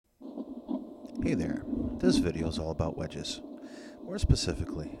Hey there, this video is all about wedges. More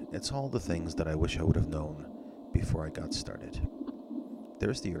specifically, it's all the things that I wish I would have known before I got started.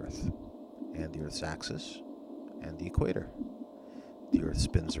 There's the Earth, and the Earth's axis, and the equator. The Earth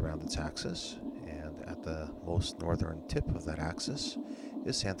spins around its axis, and at the most northern tip of that axis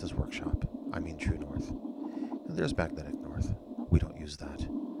is Santa's workshop, true north. And there's magnetic north. We don't use that.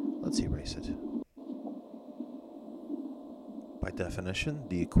 Let's erase it. By definition,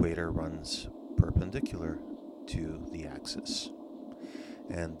 the equator runs perpendicular to the axis.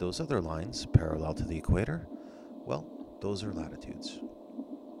 And those other lines parallel to the equator, well, those are latitudes.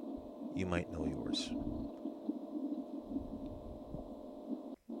 You might know yours.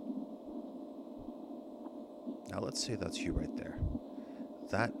 Now let's say that's you right there.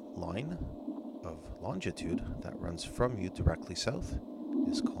 That line of longitude that runs from you directly south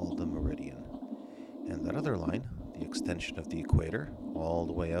is called the meridian. And that other line, the extension of the equator all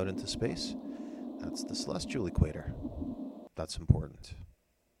the way out into space, that's the celestial equator. That's important.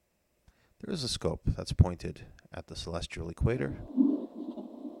 There is a scope that's pointed at the celestial equator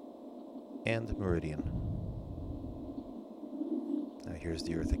and the meridian. Now here's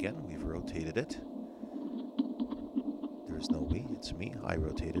the Earth again. We've rotated it. There's no we, it's me. I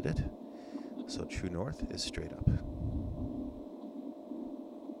rotated it. So true north is straight up.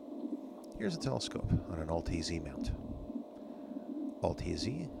 Here's a telescope on an Alt-Az mount. Alt-Az,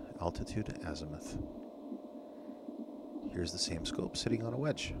 altitude, azimuth. Here's the same scope sitting on a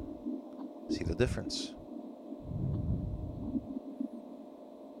wedge. See the difference?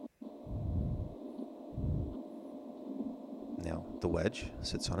 Now, the wedge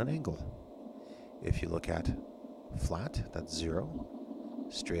sits on an angle. If you look at flat, that's 0.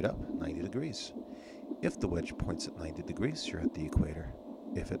 Straight up, 90 degrees. If the wedge points at 90 degrees, you're at the equator.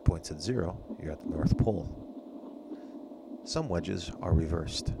 If it points at 0, you're at the North Pole. Some wedges are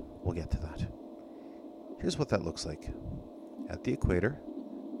reversed. We'll get to that. Here's what that looks like. At the equator,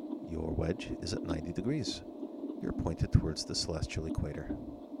 your wedge is at 90 degrees. You're pointed towards the celestial equator.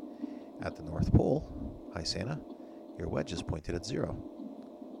 At the North Pole, hi Santa, your wedge is pointed at 0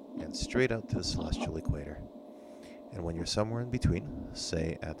 and straight out to the celestial equator. And when you're somewhere in between,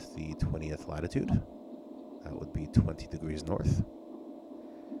 say at the 20th latitude, that would be 20 degrees north,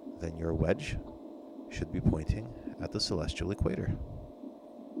 then your wedge should be pointing at the celestial equator.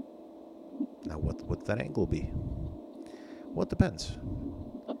 Now what would that angle be? Well, it depends.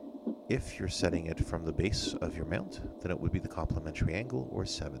 If you're setting it from the base of your mount, then it would be the complementary angle, or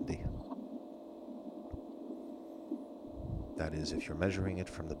 70. That is, if you're measuring it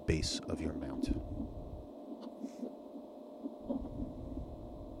from the base of your mount.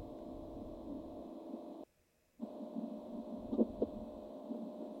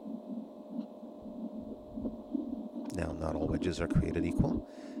 Now, not all wedges are created equal,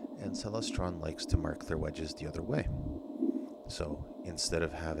 and Celestron likes to mark their wedges the other way. So, instead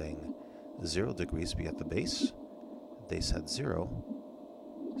of having 0 degrees be at the base, they set 0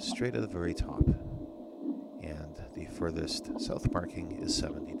 straight at the very top. And the furthest south marking is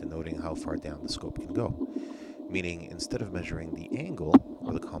 70, denoting how far down the scope can go. Meaning, instead of measuring the angle,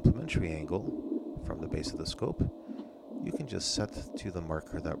 or the complementary angle, from the base of the scope, you can just set to the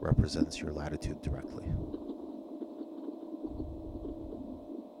marker that represents your latitude directly.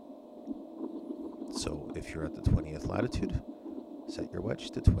 So if you're at the 20th latitude, set your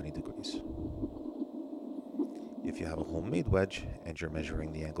wedge to 20 degrees. If you have a homemade wedge and you're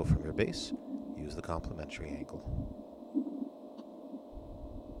measuring the angle from your base, use the complementary angle.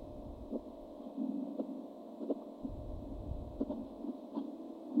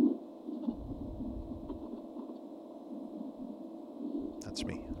 That's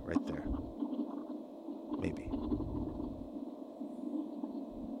me, right there. Maybe.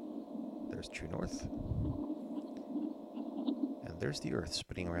 There's true north. And there's the Earth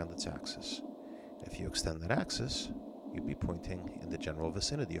spinning around its axis. If you extend that axis, you'd be pointing in the general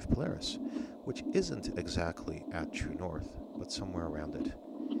vicinity of Polaris, which isn't exactly at true north, but somewhere around it.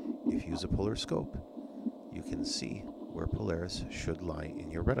 If you use a polar scope, you can see where Polaris should lie in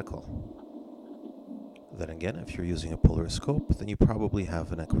your reticle. Then again, if you're using a polar scope, then you probably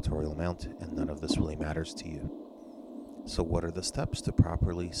have an equatorial mount, and none of this really matters to you. So what are the steps to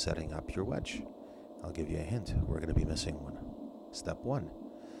properly setting up your wedge? I'll give you a hint. We're going to be missing one. Step 1.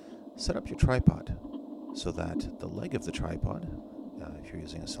 Set up your tripod so that the leg of the tripod, if you're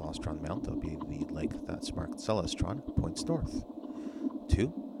using a Celestron mount, that'll be the leg that's marked Celestron, points north.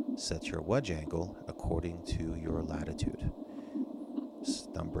 2. Set your wedge angle according to your latitude.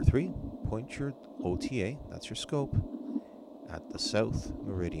 Number 3. Point your OTA, that's your scope, at the south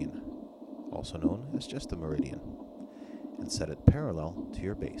meridian, also known as just the meridian, and set it parallel to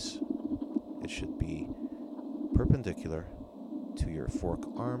your base. it should be perpendicular to your fork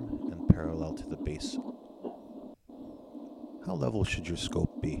arm and parallel to the base. How level should your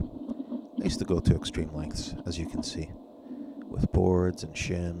scope be? I used to go to extreme lengths, as you can see. With boards and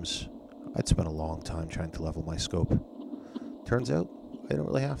shims, I'd spent a long time trying to level my scope. Turns out, I don't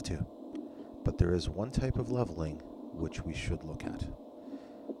really have to. But there is one type of leveling which we should look at.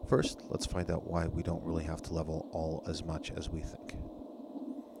 First, let's find out why we don't really have to level all as much as we think.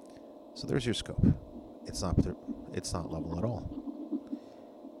 So there's your scope. It's not level at all.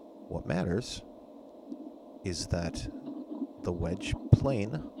 What matters is that the wedge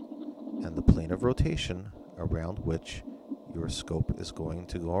plane and the plane of rotation around which your scope is going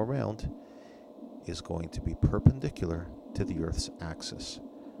to go around is going to be perpendicular to the Earth's axis.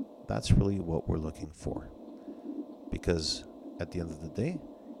 That's really what we're looking for. Because at the end of the day,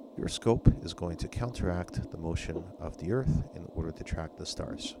 your scope is going to counteract the motion of the Earth in order to track the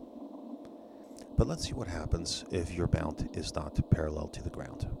stars. But let's see what happens if your mount is not parallel to the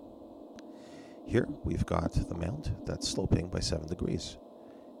ground. Here we've got the mount that's sloping by 7 degrees.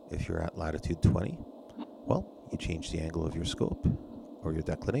 If you're at latitude 20, well, you change the angle of your scope or your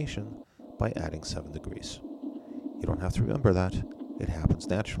declination by adding 7 degrees. You don't have to remember that. It happens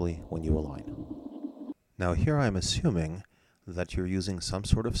naturally when you align. Now here I'm assuming that you're using some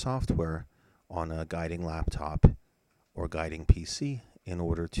sort of software on a guiding laptop or guiding PC in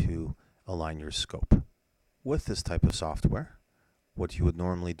order to align your scope. With this type of software, what you would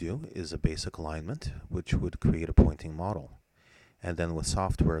normally do is a basic alignment, which would create a pointing model. And then with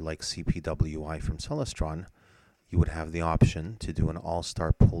software like CPWI from Celestron, you would have the option to do an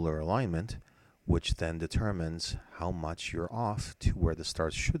all-star polar alignment, which then determines how much you're off to where the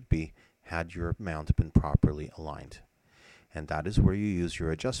stars should be had your mount been properly aligned. And that is where you use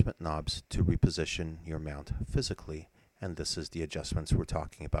your adjustment knobs to reposition your mount physically, and this is the adjustments we're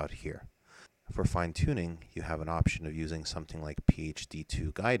talking about here. For fine-tuning, you have an option of using something like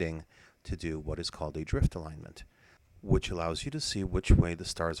PhD2 guiding to do what is called a drift alignment, which allows you to see which way the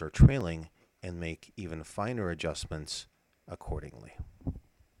stars are trailing and make even finer adjustments accordingly.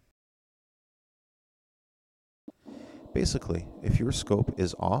 Basically, if your scope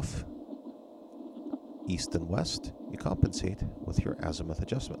is off east and west, you compensate with your azimuth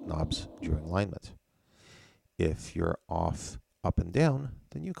adjustment knobs during alignment. If you're off up and down,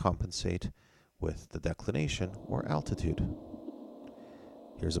 then you compensate with the declination or altitude.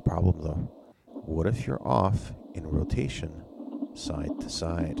 Here's a problem though. What if you're off in rotation side to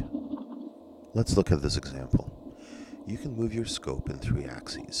side? Let's look at this example. You can move your scope in 3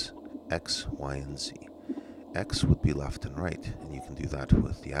 axes, X, Y, and Z. X would be left and right, and you can do that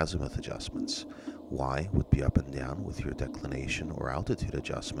with the azimuth adjustments. Y would be up and down with your declination or altitude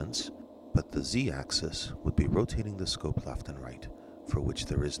adjustments, but the Z axis would be rotating the scope left and right, for which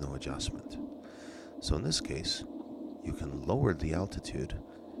there is no adjustment. So in this case, you can lower the altitude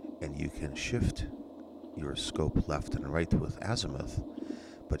and you can shift your scope left and right with azimuth,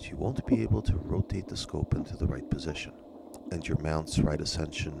 but you won't be able to rotate the scope into the right position. And your mount's right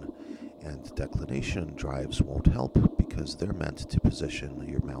ascension and declination drives won't help because they're meant to position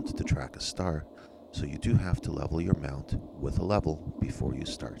your mount to track a star. So you do have to level your mount with a level before you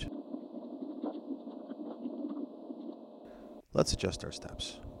start. Let's adjust our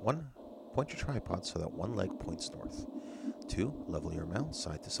steps. 1. Point your tripod so that one leg points north. 2. Level your mount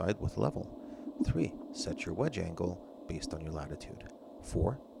side to side with level. 3. Set your wedge angle based on your latitude.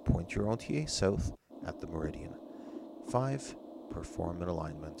 4. Point your OTA south at the Meridian. 5. Perform an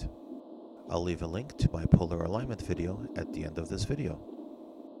alignment. I'll leave a link to my polar alignment video at the end of this video.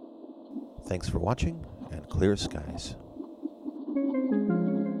 Thanks for watching, and clear skies.